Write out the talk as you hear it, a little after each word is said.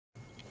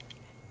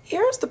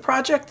Here's the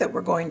project that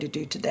we're going to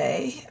do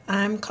today.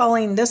 I'm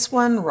calling this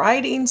one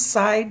Riding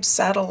Side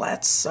Saddle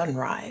at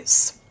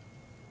Sunrise.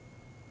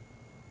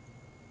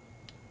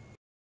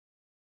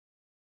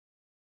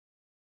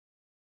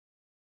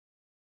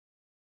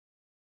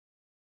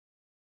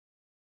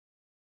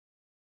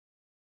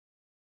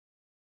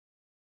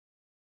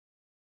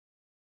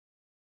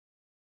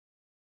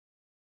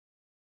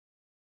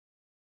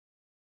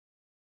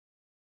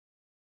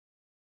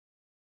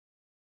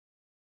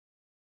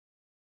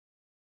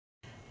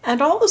 And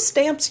all the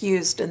stamps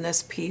used in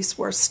this piece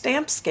were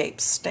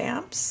Stampscapes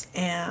stamps,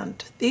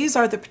 and these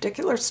are the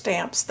particular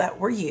stamps that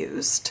were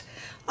used.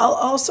 I'll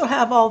also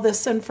have all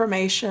this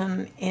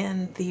information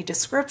in the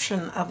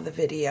description of the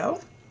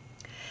video.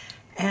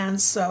 And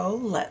so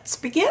let's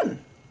begin.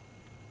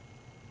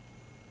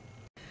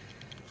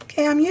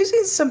 Okay, I'm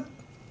using some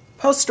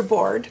poster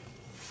board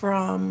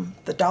from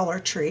the Dollar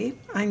Tree.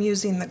 I'm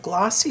using the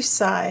glossy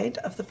side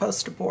of the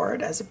poster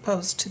board as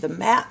opposed to the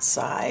matte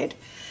side.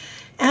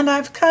 And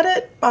I've cut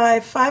it by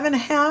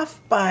 5.5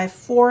 by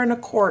 4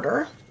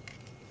 1/4.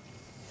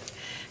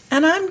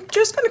 And I'm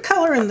just going to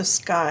color in the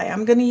sky.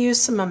 I'm going to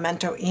use some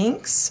Memento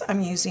inks.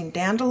 I'm using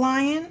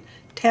Dandelion,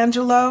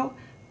 Tangelo,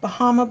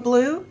 Bahama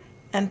Blue,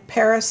 and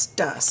Paris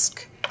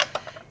Dusk.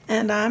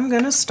 And I'm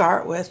going to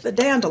start with the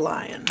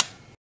Dandelion.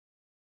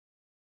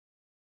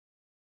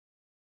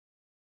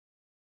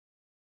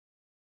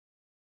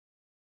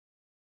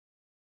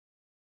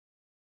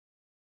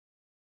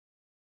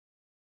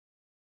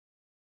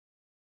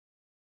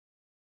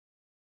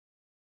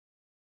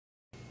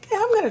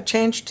 I'm going to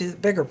change to the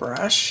bigger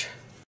brush.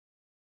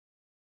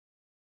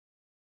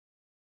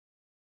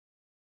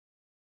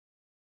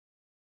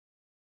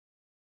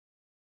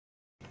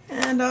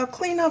 And I'll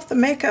clean off the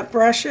makeup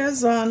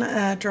brushes on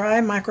a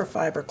dry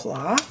microfiber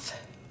cloth.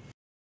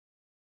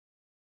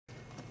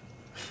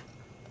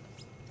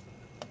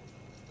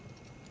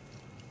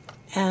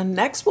 And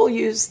next we'll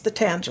use the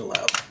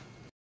Tangelo.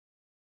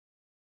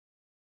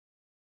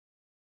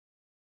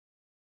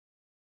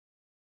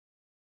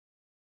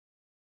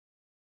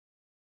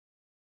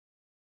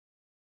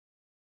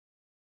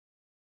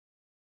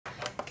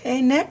 Okay,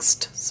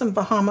 next, some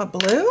Bahama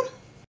Blue.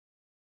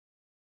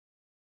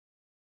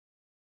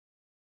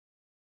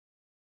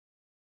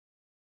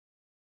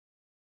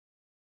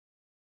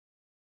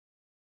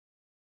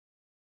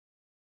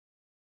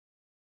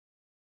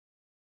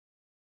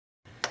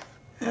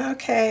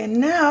 Okay,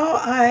 now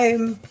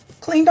I'm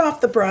cleaned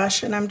off the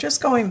brush and I'm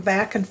just going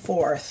back and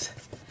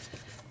forth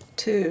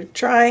to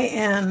try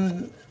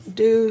and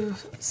do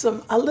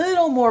a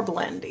little more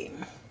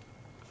blending.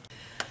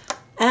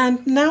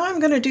 And now I'm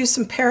going to do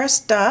some Paris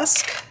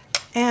Dusk,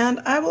 and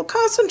I will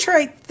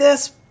concentrate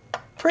this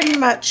pretty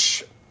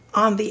much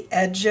on the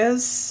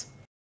edges.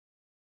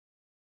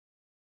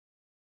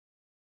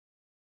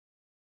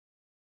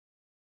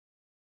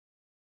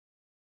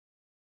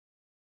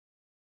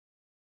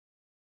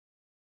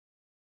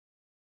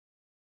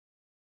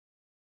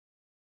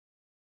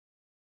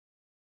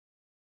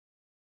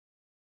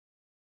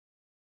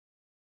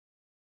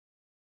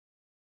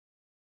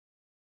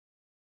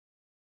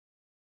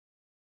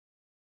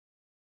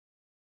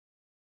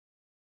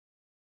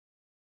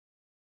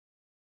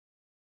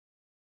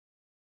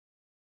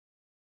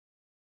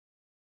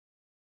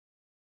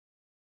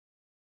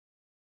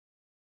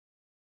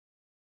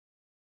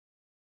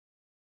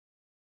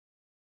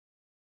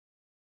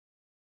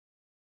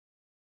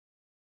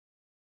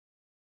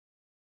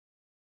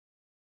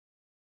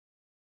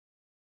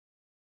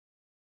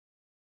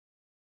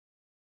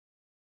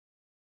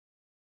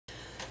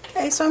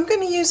 Okay, so I'm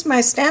going to use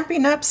my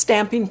Stampin Up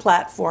stamping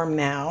platform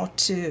now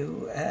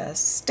to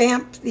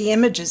stamp the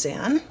images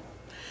in.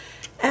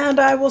 And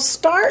I will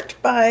start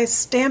by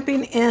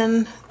stamping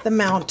in the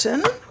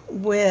mountain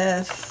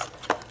with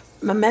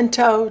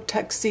Memento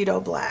Tuxedo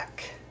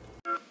Black.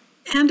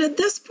 And at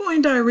this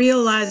point I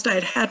realized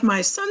I'd had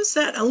my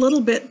sunset a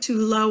little bit too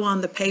low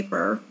on the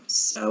paper,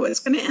 so it's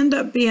going to end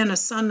up being a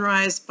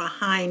sunrise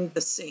behind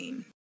the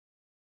scene.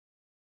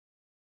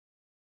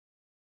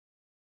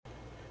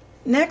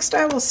 Next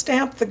I will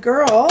stamp the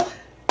girl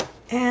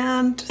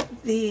and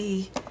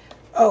the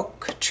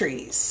oak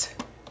trees.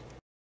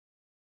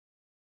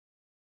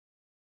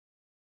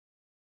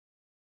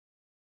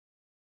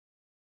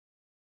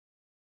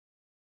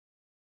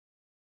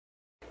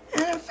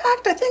 And in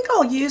fact, I think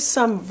I'll use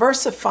some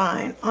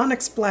Versafine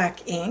Onyx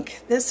Black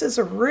ink. This is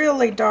a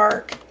really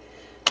dark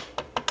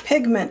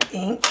pigment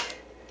ink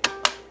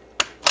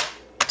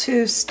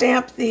to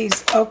stamp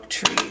these oak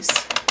trees.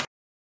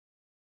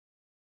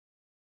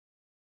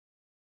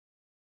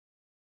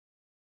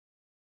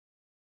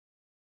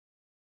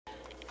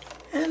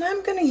 And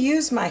I'm going to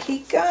use my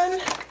heat gun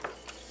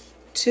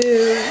to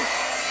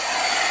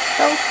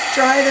help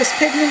dry this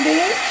pigment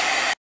ink.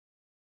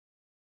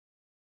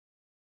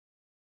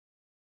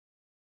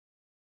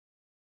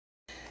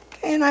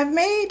 Okay, and I've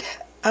made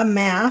a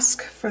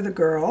mask for the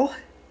girl.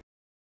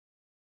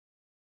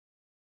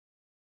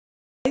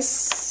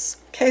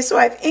 Okay, so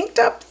I've inked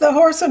up the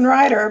horse and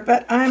rider,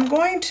 but I'm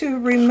going to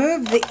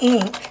remove the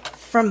ink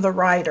from the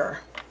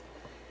rider.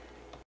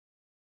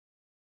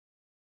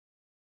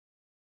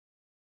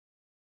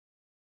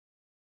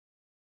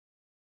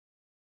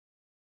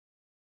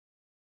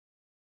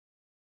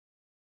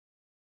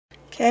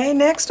 Okay,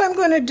 next I'm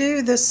going to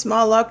do this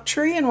small oak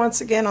tree, and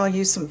once again I'll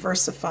use some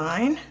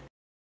Versafine.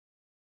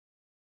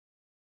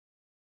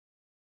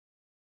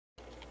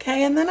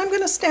 Okay, and then I'm going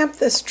to stamp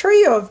this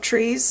trio of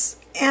trees,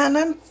 and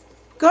I'm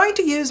going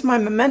to use my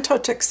Memento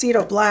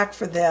Tuxedo Black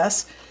for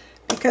this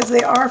because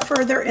they are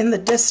further in the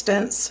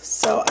distance,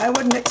 so I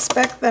wouldn't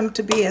expect them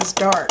to be as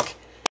dark.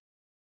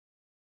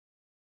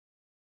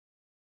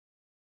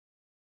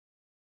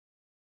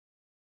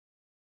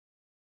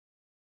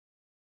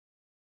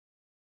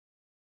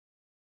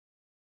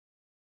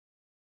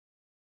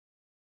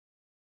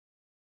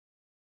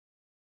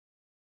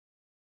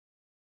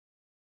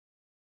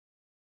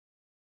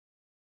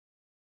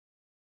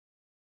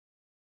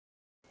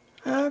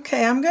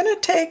 Okay, I'm going to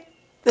take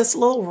this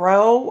little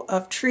row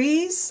of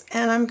trees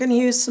and I'm going to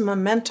use some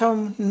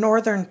Memento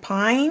Northern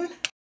Pine.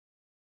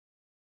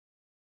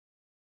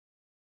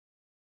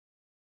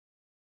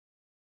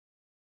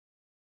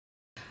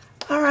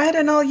 Alright,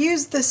 and I'll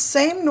use this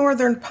same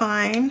Northern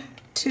Pine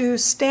to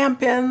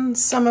stamp in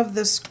some of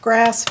this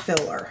grass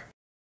filler.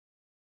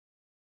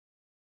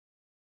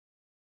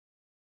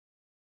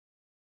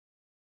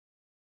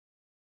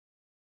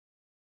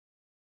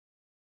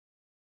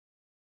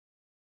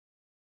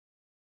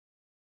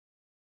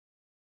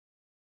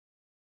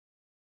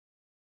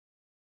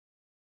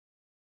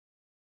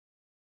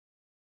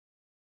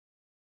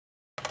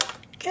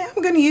 Okay,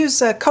 I'm going to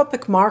use a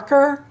Copic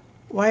marker,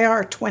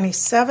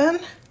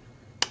 YR27,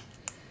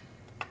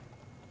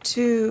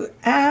 to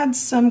add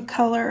some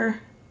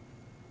color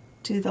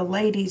to the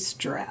lady's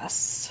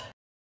dress.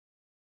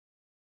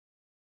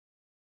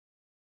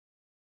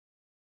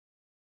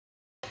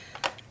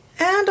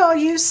 And I'll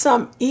use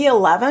some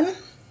E11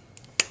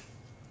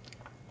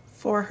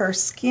 for her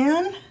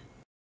skin.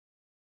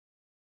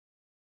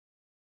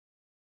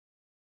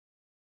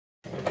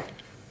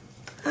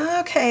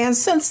 Okay, and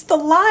since the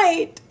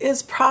light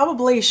is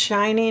probably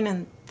shining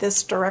in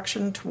this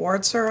direction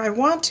towards her, I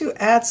want to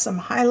add some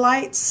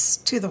highlights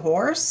to the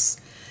horse.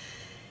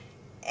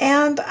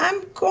 And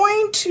I'm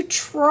going to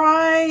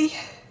try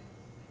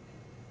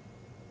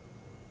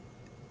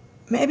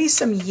maybe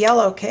some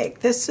yellow cake.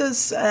 This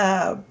is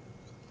a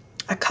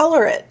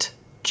Colorit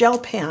gel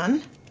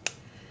pen.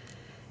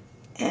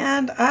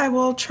 And I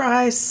will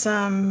try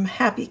some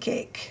happy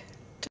cake.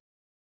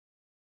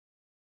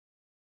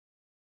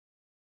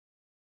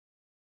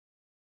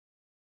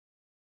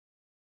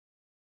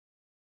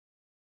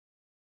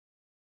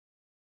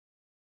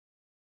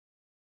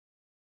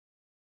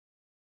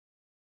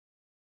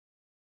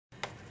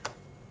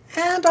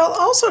 And I'll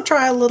also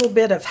try a little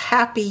bit of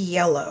happy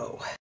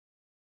yellow.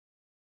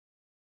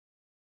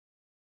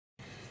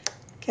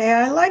 Okay,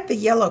 I like the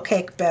yellow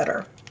cake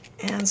better.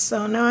 And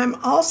so now I'm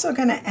also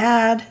going to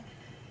add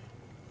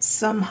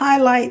some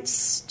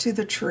highlights to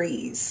the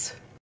trees.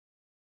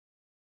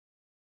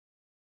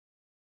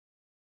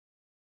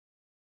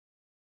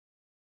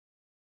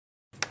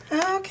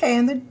 Okay,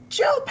 and the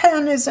gel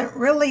pen isn't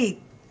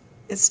really,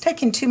 it's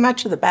taking too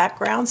much of the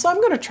background, so I'm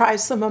going to try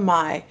some of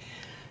my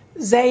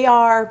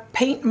Zeyar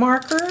paint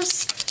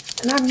markers,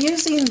 and I'm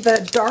using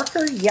the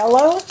darker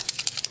yellow,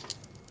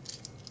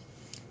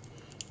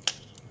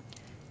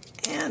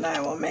 and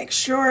I will make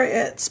sure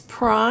it's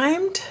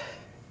primed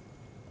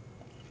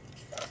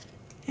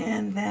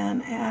and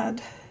then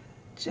add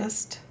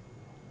just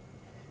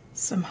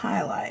some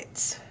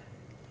highlights.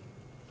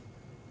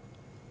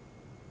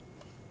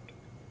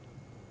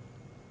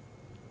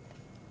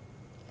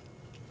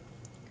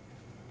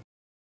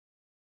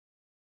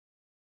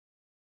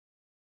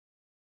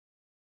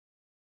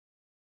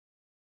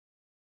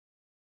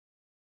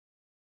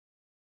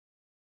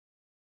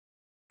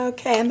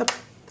 Okay, and the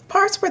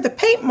parts where the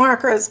paint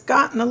marker has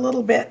gotten a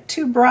little bit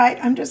too bright,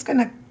 I'm just going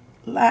to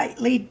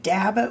lightly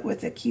dab it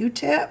with a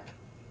Q-tip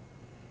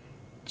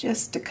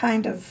just to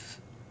kind of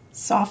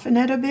soften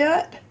it a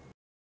bit.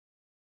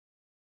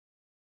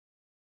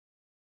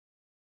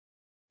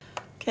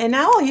 Okay,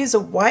 now I'll use a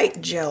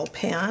white gel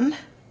pen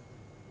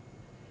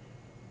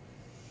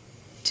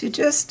to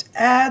just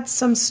add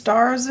some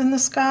stars in the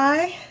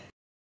sky.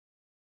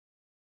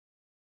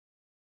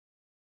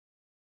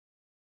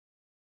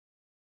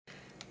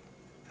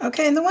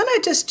 Okay, and the one I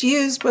just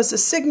used was a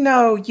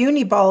Signo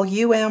Uniball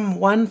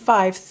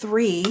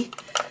UM153,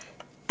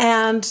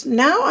 and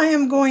now I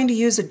am going to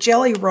use a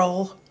Jelly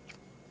Roll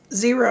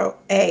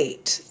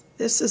 08.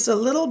 This is a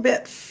little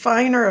bit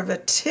finer of a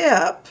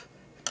tip,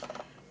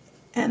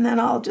 and then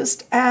I'll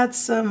just add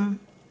some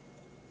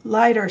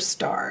lighter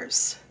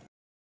stars.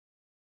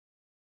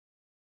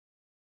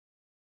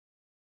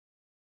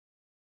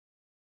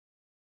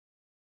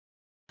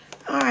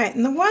 Alright,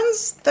 and the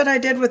ones that I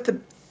did with the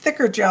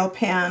thicker gel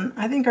pen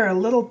I think are a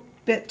little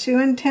bit too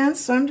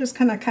intense, so I'm just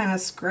going to kind of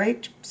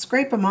scrape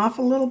them off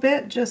a little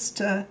bit just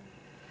to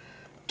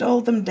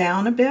dull them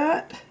down a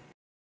bit.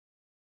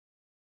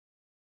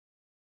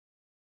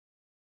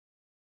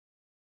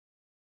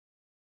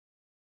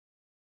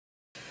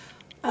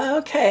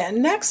 Okay,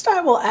 and next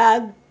I will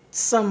add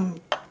some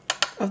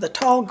of the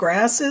tall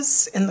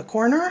grasses in the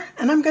corner,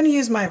 and I'm going to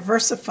use my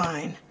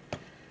Versafine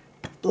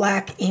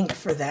black ink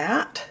for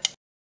that.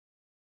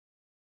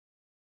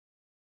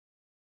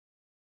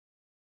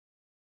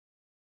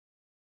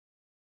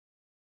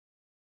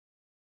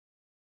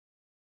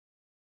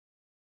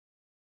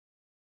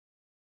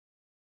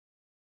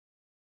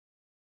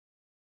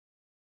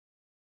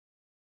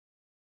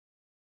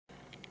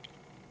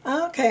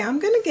 Okay, I'm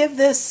going to give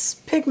this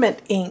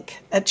pigment ink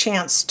a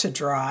chance to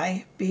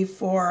dry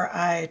before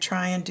I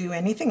try and do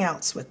anything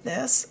else with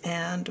this,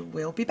 and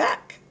we'll be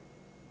back.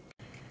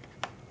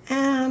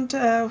 And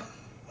while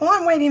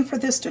I'm waiting for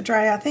this to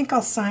dry, I think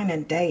I'll sign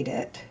and date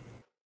it.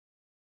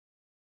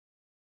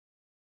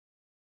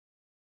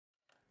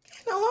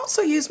 And I'll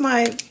also use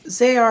my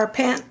Zeyar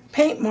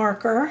paint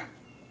marker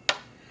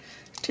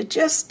to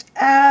just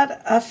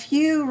add a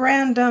few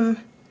random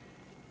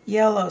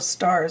yellow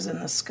stars in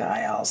the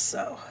sky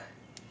also.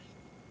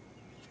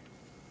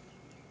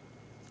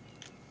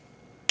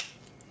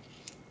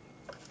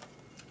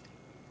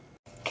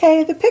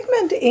 Okay, the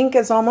pigment ink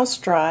is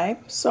almost dry,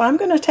 so I'm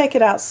going to take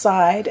it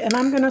outside and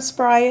I'm going to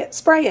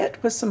spray it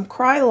with some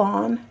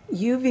Krylon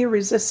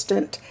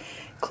UV-Resistant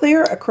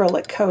clear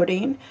acrylic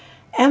coating.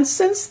 And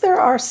since there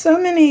are so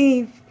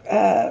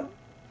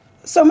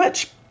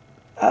much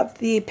of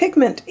the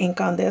pigment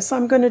ink on this,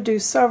 I'm going to do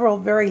several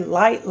very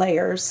light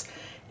layers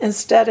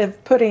instead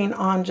of putting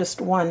on just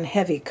one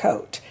heavy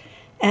coat.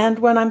 And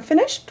when I'm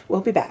finished,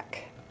 we'll be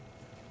back.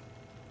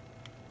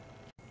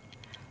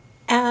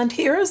 And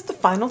here is the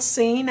final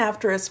scene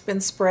after it's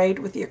been sprayed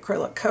with the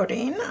acrylic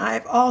coating.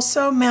 I've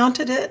also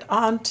mounted it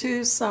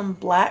onto some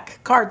black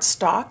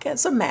cardstock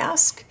as a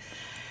mask.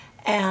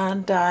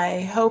 And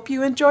I hope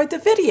you enjoyed the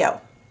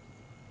video.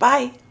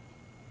 Bye.